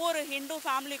வந்து ஒவ்வொரு ஹிந்து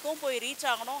ஃபேமிலிக்கும் போய் ரீச்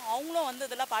ஆகணும். அவங்களும் வந்து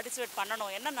இதில் பார்ட்டிசிபேட்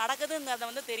பண்ணணும். என்ன நடக்குதுங்கிறத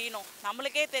வந்து தெரியணும்.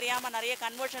 நம்மளுக்கே தெரியாமல் நிறைய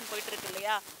கன்வர்ஷன் போயிட்டுருக்கு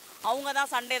இல்லையா. அவங்க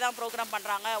தான் சண்டே தான் ப்ரோக்ராம்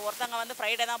பண்ணுறாங்க, ஒருத்தங்க வந்து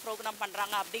ஃப்ரைடே தான் ப்ரோக்ராம்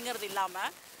பண்ணுறாங்க அப்படிங்கிறது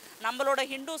இல்லாமல் நம்மளோட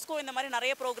ஹிந்துஸ்க்கும் இந்த மாதிரி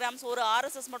நிறைய ப்ரோக்ராம்ஸ், ஒரு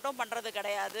ஆர்எஸ்எஸ் மட்டும் பண்ணுறது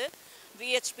கிடையாது.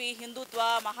 விஹெச்பி, ஹிந்துத்வா,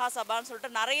 மகாசபான்னு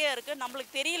சொல்லிட்டு நிறைய இருக்குது.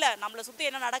 நம்மளுக்கு தெரியல, நம்மளை சுற்றி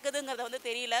என்ன நடக்குதுங்கிறத வந்து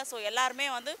தெரியல. ஸோ எல்லாருமே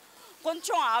வந்து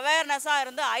கொஞ்சம் அவேர்னஸாக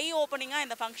இருந்து ஐ ஓப்பனிங்காக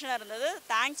இந்த ஃபங்க்ஷன் இருந்தது.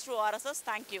 Thanks to RSS.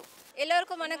 தேங்க்யூ.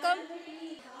 எல்லோருக்கும் வணக்கம்.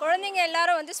 குழந்தைங்க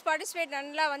எல்லாரும் வந்து பார்ட்டிசிபேட்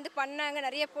நல்லா வந்து பண்ணாங்க.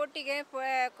 நிறைய போட்டிங்க,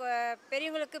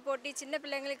 பெரியவங்களுக்கு போட்டி, சின்ன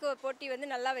பிள்ளைங்களுக்கு ஒரு போட்டி வந்து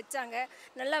நல்லா வச்சாங்க.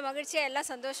 நல்லா மகிழ்ச்சியாக எல்லாம்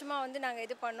சந்தோஷமாக வந்து நாங்கள்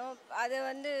இது பண்ணோம். அது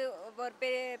வந்து ஒரு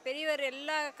பெரியவர்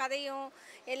எல்லா கதையும்,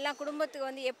 எல்லா குடும்பத்துக்கு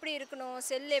வந்து எப்படி இருக்கணும்,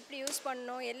 செல் எப்படி யூஸ்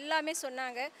பண்ணணும் எல்லாமே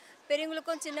சொன்னாங்க.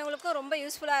 பெரியவங்களுக்கும் சின்னவங்களுக்கும் ரொம்ப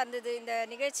யூஸ்ஃபுல்லாக இருந்தது இந்த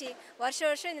நிகழ்ச்சி.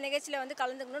 வருஷம் இந்த நிகழ்ச்சியில் வந்து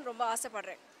கலந்துக்கணும்னு ரொம்ப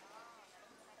ஆசைப்பட்றேன்.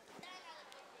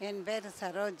 என் பேர்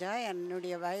சரோஜா,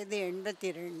 என்னுடைய வயது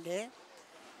 82.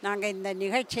 நாங்கள் இந்த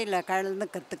நிகழ்ச்சியில்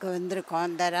கலந்துக்கிறதுக்கு வந்திருக்கோம்.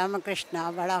 இந்த ராமகிருஷ்ணா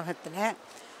வளாகத்தில்,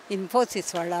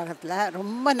 இன்ஃபோசிஸ் வளாகத்தில்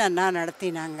ரொம்ப நல்லா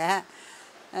நடத்தினாங்க.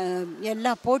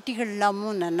 எல்லா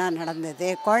போட்டிகள்லாமும் நல்லா நடந்தது.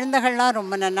 குழந்தைகள்லாம்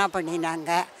ரொம்ப நல்லா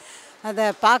பண்ணினாங்க. அதை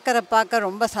பார்க்க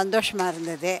ரொம்ப சந்தோஷமாக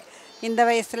இருந்தது. இந்த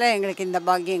வயசில் எங்களுக்கு இந்த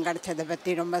பாக்கியம் கிடச்சதை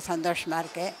பற்றி ரொம்ப சந்தோஷமாக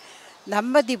இருக்குது.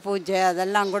 தம்பதி பூஜை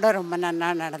அதெல்லாம் கூட ரொம்ப நல்லா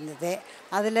நடந்தது.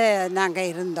 அதில் நாங்கள்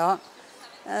இருந்தோம்.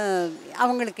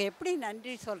 அவங்களுக்கு எப்படி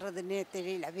நன்றி சொல்கிறதுன்னே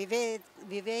தெரியல.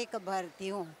 விவேக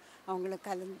பாரதியும்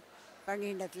அவங்களுக்கு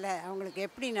பணியிடத்தில் அவங்களுக்கு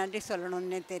எப்படி நன்றி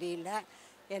சொல்லணும்னே தெரியல.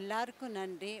 எல்லாருக்கும்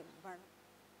நன்றி.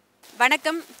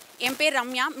 வணக்கம், என் பேர்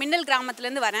ரம்யா, மின்னல்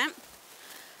கிராமத்துலேருந்து வரேன்.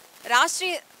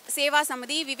 ராஷ்ட்ரிய சேவா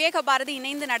சமிதி, விவேக பாரதி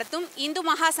இணைந்து நடத்தும் இந்து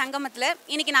மகா சங்கமத்தில்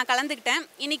இன்றைக்கி நான் கலந்துக்கிட்டேன்.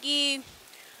 இன்றைக்கி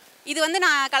இது வந்து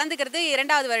நான் கலந்துக்கிறது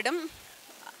 2வது வருடம்.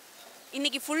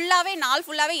 இன்றைக்கி ஃபுல்லாகவே நாள்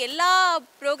ஃபுல்லாகவே எல்லா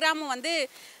ப்ரோக்ராமும் வந்து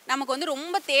நமக்கு வந்து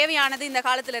ரொம்ப தேவையானது இந்த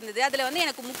காலத்தில் இருந்தது. அதில் வந்து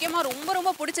எனக்கு முக்கியமாக ரொம்ப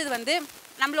ரொம்ப பிடிச்சது வந்து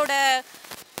நம்மளோட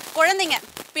குழந்தைங்க,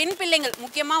 பெண் பிள்ளைகள்,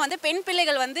 முக்கியமாக வந்து பெண்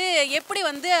பிள்ளைகள் வந்து எப்படி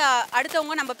வந்து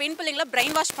அடுத்தவங்க நம்ம பெண் பிள்ளைங்களை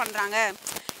பிரெயின் வாஷ் பண்ணுறாங்க,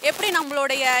 எப்படி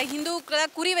நம்மளுடைய ஹிந்துக்களை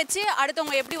குறி வச்சு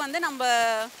அடுத்தவங்க எப்படி வந்து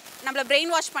நம்மளை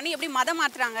பிரெயின் வாஷ் பண்ணி எப்படி மதம்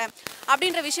மாற்றுறாங்க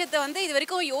அப்படின்ற விஷயத்த வந்து இது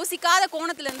வரைக்கும் யோசிக்காத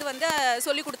கோணத்துலேருந்து வந்து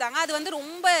சொல்லி கொடுத்தாங்க. அது வந்து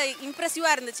ரொம்ப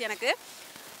இம்ப்ரெசிவாக இருந்துச்சு எனக்கு.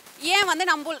 ஏன் வந்து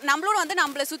நம்மளோட வந்து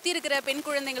நம்மளை சுற்றி இருக்கிற பெண்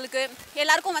குழந்தைங்களுக்கு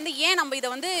எல்லாருக்கும் வந்து ஏன் நம்ம இதை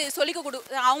வந்து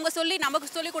அவங்க சொல்லி நமக்கு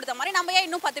சொல்லிக் கொடுத்த மாதிரி நம்ம ஏன்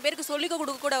இன்னும் 10 பேருக்கு சொல்லிக்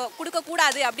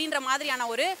கொடுக்கக்கூடாது அப்படின்ற மாதிரியான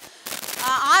ஒரு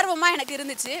ஆர்வமாக எனக்கு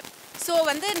இருந்துச்சு. ஸோ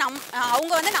வந்து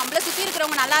அவங்க வந்து நம்மளை சுற்றி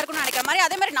இருக்கிறவங்க நல்லா இருக்கணும்னு நினைக்கிற மாதிரி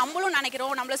அதே மாதிரி நம்மளும்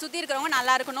நினைக்கிறோம் நம்மளை சுற்றி இருக்கிறவங்க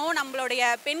நல்லா இருக்கணும்,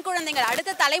 நம்மளுடைய பெண் குழந்தைகள்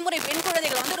அடுத்த தலைமுறை பெண்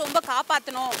குழந்தைகளை வந்து ரொம்ப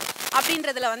காப்பாற்றணும்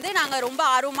அப்படின்றதுல வந்து நாங்கள் ரொம்ப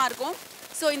ஆர்வமாக இருக்கோம்.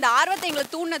 ஸோ இந்த ஆர்வத்தை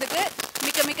எங்களுக்கு தூண்டினதுக்கு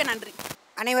மிக்க மிக்க நன்றி.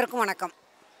 அனைவருக்கும் வணக்கம்.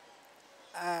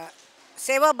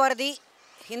 சேவா பாரதி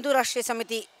ஹிந்து ராஷ்ட்ரிய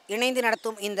சமிதி இணைந்து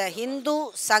நடத்தும் இந்த ஹிந்து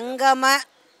சங்கம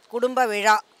குடும்ப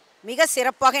விழா மிக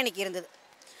சிறப்பாக இன்றைக்கி இருந்தது.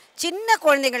 சின்ன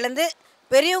குழந்தைங்கள்லேருந்து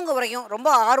பெரியவங்க வரைக்கும் ரொம்ப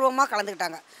ஆர்வமாக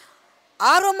கலந்துக்கிட்டாங்க.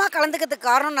 ஆர்வமாக கலந்துக்கிறதுக்கு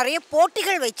காரணம் நிறைய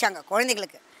போட்டிகள் வைச்சாங்க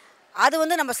குழந்தைங்களுக்கு. அது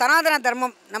வந்து நம்ம சனாதன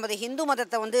தர்மம் நமது ஹிந்து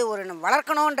மதத்தை வந்து ஒரு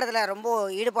வளர்க்கணுன்றதில் ரொம்ப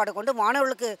ஈடுபாடு கொண்டு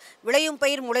மாணவர்களுக்கு விளையும்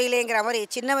பயிர் முளையிலேங்கிற மாதிரி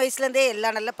சின்ன வயசுலேருந்தே எல்லா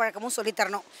நல்ல பழக்கமும்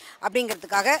சொல்லித்தரணும்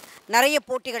அப்படிங்கிறதுக்காக நிறைய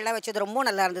போட்டிகள்லாம் வச்சது ரொம்ப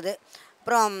நல்லா இருந்தது.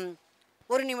 அப்புறம்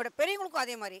ஒரு நிமிடம் பெரியவங்களுக்கும்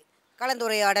அதே மாதிரி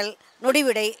கலந்துரையாடல்,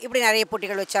 நொடிவிடை, இப்படி நிறைய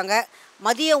போட்டிகள் வச்சாங்க.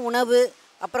 மதிய உணவு,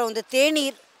 அப்புறம் வந்து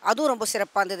தேநீர், அதுவும் ரொம்ப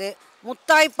சிறப்பாக இருந்தது.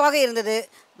 முத்தாய்ப்பாக இருந்தது.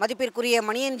 மதிப்பிற்குரிய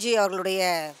மணியன்ஜி அவர்களுடைய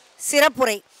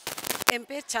சிறப்புரை. என்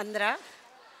பேர் சந்திரா.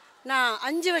 நான்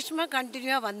 5 வருஷமாக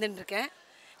கண்டினியூவாக வந்துட்டுருக்கேன்.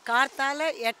 கார்த்தால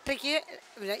 8:30க்கே,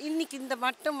 இன்றைக்கி இந்த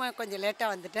மட்டும் கொஞ்சம் லேட்டாக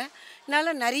வந்துட்டேன்.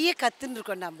 அதனால் நிறைய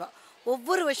கற்றுன்ருக்கோம். நம்ம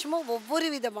ஒவ்வொரு வருஷமும் ஒவ்வொரு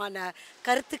விதமான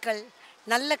கருத்துக்கள்,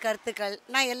 நல்ல கருத்துக்கள்.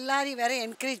 நான் எல்லாரையும் வேறு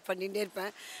என்கரேஜ் பண்ணிகிட்டே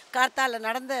இருப்பேன். கார்த்தால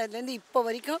நடந்ததுலேருந்து இப்போ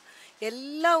வரைக்கும்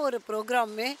எல்லா ஒரு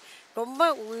ப்ரோக்ராமுமே ரொம்ப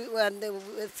அந்த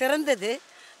சிறந்தது.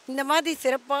 இந்த மாதிரி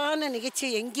சிறப்பான நிகழ்ச்சி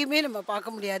எங்கேயுமே நம்ம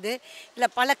பார்க்க முடியாது. இல்லை,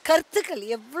 பல கருத்துக்கள்,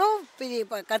 எவ்வளோ பெரிய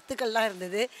கருத்துக்கள்லாம்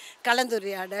இருந்தது.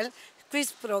 கலந்துரையாடல்,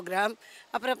 குவிஸ் ப்ரோக்ராம்,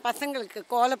 அப்புறம் பசங்களுக்கு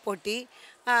கோலப்போட்டி,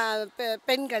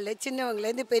 பெண்கள்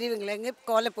சின்னவங்கலேருந்து பெரியவங்களேருந்து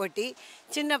கோலப்போட்டி,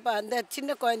 அந்த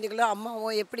சின்ன குழந்தைகளும்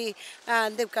அம்மாவும் எப்படி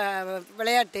வந்து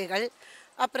விளையாட்டுகள்,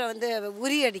 அப்புறம் வந்து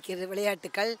உரி அடிக்கிறது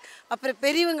விளையாட்டுக்கள், அப்புறம்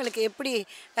பெரியவங்களுக்கு எப்படி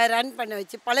ரன் பண்ண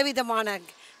வச்சு பலவிதமான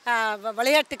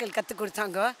விளையாட்டுகள் கற்றுக்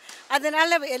கொடுத்தாங்க.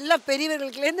 அதனால் எல்லா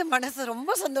பெரியவர்களுக்குலேருந்து மனசு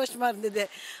ரொம்ப சந்தோஷமாக இருந்தது.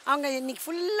 அவங்க இன்றைக்கி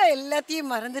ஃபுல்லாக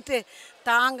எல்லாத்தையும் மறந்துட்டு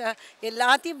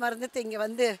எல்லாத்தையும் மறந்துட்டு இங்கே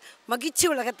வந்து மகிழ்ச்சி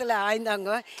உலகத்தில்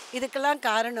ஆய்ந்தாங்க. இதுக்கெல்லாம்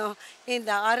காரணம்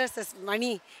இந்த ஆர்எஸ்எஸ்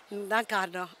மணி தான்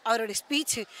காரணம். அவருடைய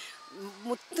ஸ்பீச்சு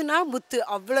முத்துனா முத்து,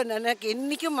 அவ்வளோ எனக்கு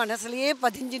என்றைக்கும் மனசுலையே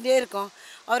பதிஞ்சுட்டே இருக்கும்.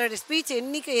 அவரோட ஸ்பீச்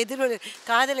என்றைக்கும்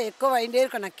காதில் எக்கோ வாங்கிட்டே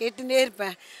இருக்கும். நான் கேட்டுகிட்டே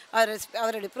இருப்பேன்.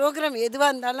 அவருடைய ப்ரோக்ராம் எதுவாக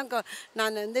இருந்தாலும்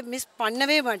நான் வந்து மிஸ்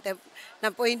பண்ணவே மாட்டேன்.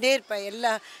 நான் போயிட்டே இருப்பேன்.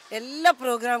 எல்லா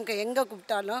ப்ரோக்ராமுக்கு எங்கே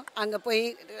கூப்பிட்டாலும் அங்கே போய்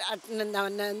நான்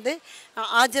வந்து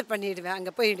ஆஜர் பண்ணிவிடுவேன்,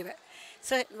 அங்கே போயிடுவேன்.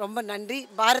 ஸோ ரொம்ப நன்றி.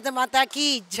 பாரத மாதா கி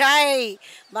ஜாய்,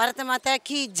 பாரத மாதா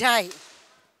கி ஜாய்.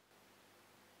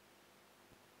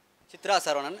 சித்ரா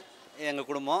சரவணன் எங்கள்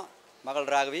குடும்பம், மகள்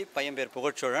ராகவி, பையன் பேர்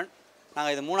புகழ்ச்சோழன்.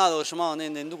 நாங்கள் இது 3வது வருஷமாக வந்து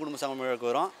இந்த இந்து குடும்ப சங்கம் விழாவுக்கு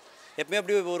வரோம். எப்பவுமே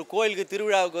எப்படி ஒரு கோயிலுக்கு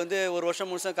திருவிழாவுக்கு வந்து ஒரு வருஷம்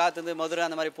முழுசும் காத்திருந்து மதுரை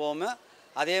அந்த மாதிரி போவோமோ,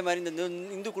 அதே மாதிரி இந்த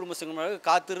இந்து குடும்ப சங்கம் விழாவுக்கு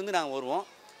காத்திருந்து நாங்கள் வருவோம்.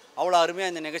 அவ்வளோ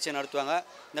அருமையாக இந்த நிகழ்ச்சியை நடத்துவாங்க.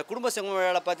 இந்த குடும்ப சங்கம்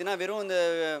விழாவில் பார்த்தீங்கன்னா வெறும் இந்த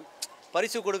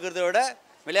பரிசு கொடுக்கறத விட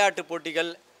விளையாட்டு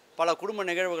போட்டிகள், பல குடும்ப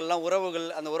நிகழ்வுகள்லாம், உறவுகள்,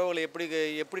 அந்த உறவுகளை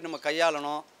எப்படி நம்ம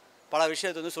கையாளணும், பல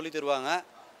விஷயத்தை வந்து சொல்லி தருவாங்க.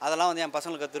 அதெல்லாம் வந்து என்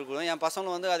பசங்களுக்கு கற்றுருக்கணும். என்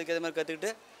பசங்களும் வந்து அதுக்கேற்ற மாதிரி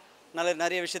கற்றுக்கிட்டு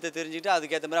நிறைய விஷயத்தை தெரிஞ்சுக்கிட்டு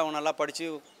அதுக்கேற்ற மாதிரி அவங்க நல்லா படித்து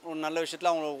நல்ல விஷயத்தில்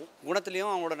அவங்க குணத்துலேயும்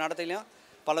அவங்களோட நடத்தையிலையும்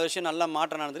பல விஷயம் நல்லா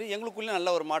மாற்றம் நடந்துட்டு எங்களுக்குள்ளேயும்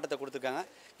நல்ல ஒரு மாற்றத்தை கொடுத்துருக்காங்க.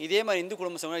 இதே மாதிரி இந்து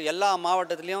குடும்ப சங்கம் எல்லா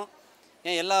மாவட்டத்துலேயும்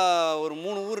எல்லா ஒரு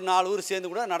 3 ஊர் 4 ஊர்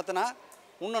சேர்ந்து கூட நடத்தினா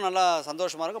இன்னும் நல்லா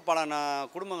சந்தோஷமாக இருக்கும். பல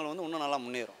குடும்பங்கள் வந்து இன்னும் நல்லா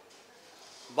முன்னேறும்.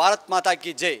 பாரத் மாதா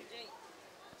கி ஜெய்.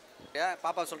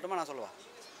 பாப்பா சொல்லட்டுமா, நான் சொல்லுவேன்.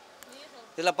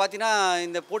 இதில் பார்த்தீங்கன்னா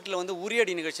இந்த போட்டியில் வந்து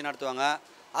உரியடி நிகழ்ச்சி நடத்துவாங்க.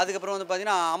 அதுக்கப்புறம் வந்து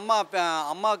பார்த்திங்கன்னா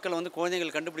அம்மாக்கள் வந்து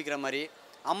குழந்தைகள் கண்டுபிடிக்கிற மாதிரி,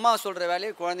 அம்மா சொல்கிற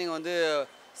வேலையை குழந்தைங்க வந்து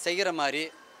செய்கிற மாதிரி.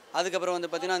 அதுக்கப்புறம் வந்து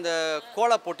பார்த்திங்கன்னா இந்த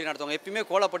கோலப் போட்டி நடத்துவாங்க. எப்பயுமே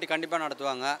கோலப் போட்டி கண்டிப்பாக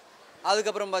நடத்துவாங்க.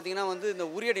 அதுக்கப்புறம் பார்த்திங்கன்னா வந்து இந்த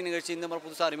உரியடி நிகழ்ச்சி இந்த மாதிரி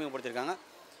புதுசாக அறிமுகப்படுத்தியிருக்காங்க.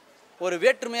 ஒரு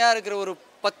வேற்றுமையாக இருக்கிற ஒரு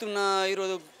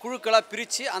 10-20 குழுக்களாக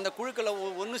பிரித்து அந்த குழுக்களை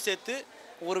ஒன்று சேர்த்து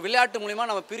ஒரு விளையாட்டு மூலிமா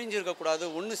நம்ம பிரிஞ்சு இருக்கக்கூடாது,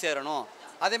 ஒன்று சேரணும்.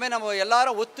 அதேமாதிரி நம்ம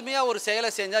எல்லாரும் ஒத்துமையாக ஒரு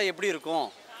செயலை செஞ்சால் எப்படி இருக்கும்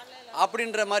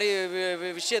அப்படின்ற மாதிரி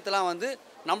விஷயத்தெல்லாம் வந்து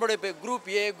நம்மளுடைய இப்போ குரூப்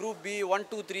ஏ, குரூப் பி, 1,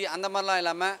 2, 3 அந்த மாதிரிலாம்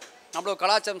இல்லாமல் நம்மளோட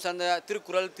கலாச்சாரம் சார்ந்த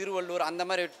திருக்குறள், திருவள்ளுவர் அந்த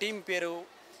மாதிரி டீம் பேர்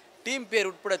டீம் பேர்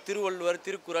உட்பட திருவள்ளுவர்,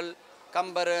 திருக்குறள்,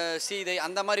 கம்பர், சீதை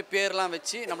அந்த மாதிரி பேர்லாம்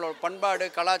வச்சு நம்மளோட பண்பாடு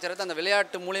கலாச்சாரத்தை அந்த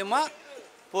விளையாட்டு மூலயமா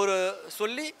ஒரு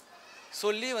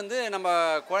சொல்லி வந்து நம்ம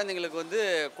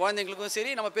குழந்தைங்களுக்கும்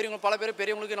சரி நம்ம பெரியவங்க பல பேர்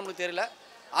பெரியவங்களுக்கும் நம்மளுக்கு தெரியல,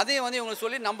 அதையும் வந்து இவங்க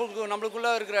சொல்லி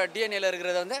நம்மளுக்குள்ளே இருக்கிற டிஎன்ஏல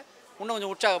இருக்கிறத வந்து இன்னும்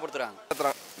கொஞ்சம் உற்சாகப்படுத்துகிறாங்க.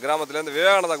 கிராமத்துலேருந்து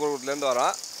விவேகானந்தா குரூப்லேருந்து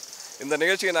வரோம். இந்த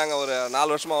நிகழ்ச்சிக்கு நாங்கள் ஒரு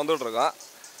 4 வருஷமாக வந்துகிட்ருக்கோம்.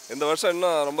 இந்த வருஷம்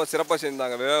இன்னும் ரொம்ப சிறப்பாக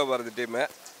செஞ்சாங்க விவேக பாரதி டீமு.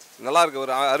 நல்லாயிருக்கு,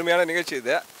 ஒரு அருமையான நிகழ்ச்சி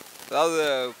இது. அதாவது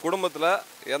குடும்பத்தில்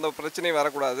எந்த பிரச்சனையும்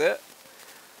வரக்கூடாது,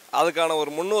 அதுக்கான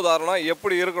ஒரு முன்னுதாரணம்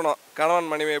எப்படி இருக்கணும்,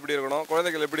 கணவன் மனைவி எப்படி இருக்கணும்,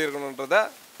 குழந்தைகள் எப்படி இருக்கணுன்றதை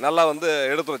நல்லா வந்து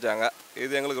எடுத்து வச்சாங்க.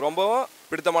 இது எங்களுக்கு ரொம்பவும்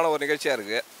பிடித்தமான ஒரு நிகழ்ச்சியாக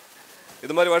இருக்குது.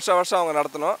 இது மாதிரி வருஷம் அவங்க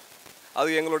நடத்தணும்.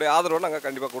 அது எங்களுடைய ஆதரவை நாங்கள்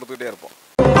கண்டிப்பாக கொடுத்துக்கிட்டே இருப்போம்.